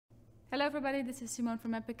Hello everybody, this is Simone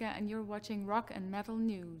from Epica and you're watching Rock and Metal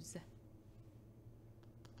News.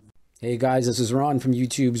 Hey guys, this is Ron from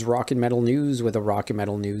YouTube's Rock and Metal News with a Rock and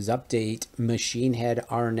Metal News update. Machine Head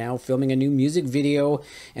are now filming a new music video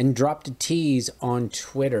and dropped a tease on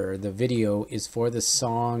Twitter. The video is for the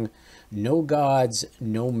song No Gods,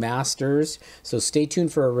 No Masters. So stay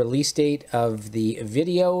tuned for a release date of the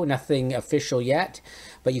video. Nothing official yet,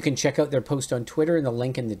 but you can check out their post on Twitter and the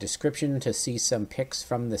link in the description to see some pics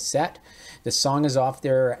from the set. The song is off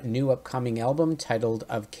their new upcoming album titled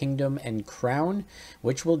Of Kingdom and Crown,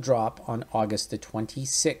 which will drop on August the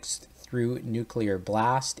 26th through Nuclear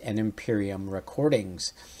Blast and Imperium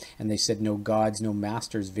Recordings. And they said No Gods, No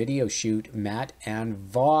Masters video shoot, Matt and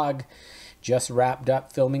Vogg just wrapped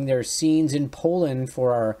up filming their scenes in Poland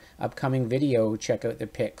for our upcoming video. Check out the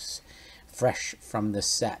pics fresh from the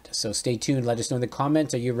set. So stay tuned. Let us know in the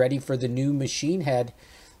comments. Are you ready for the new Machine Head?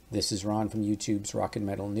 This is Ron from YouTube's Rock and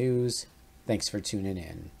Metal News. Thanks for tuning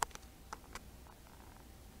in.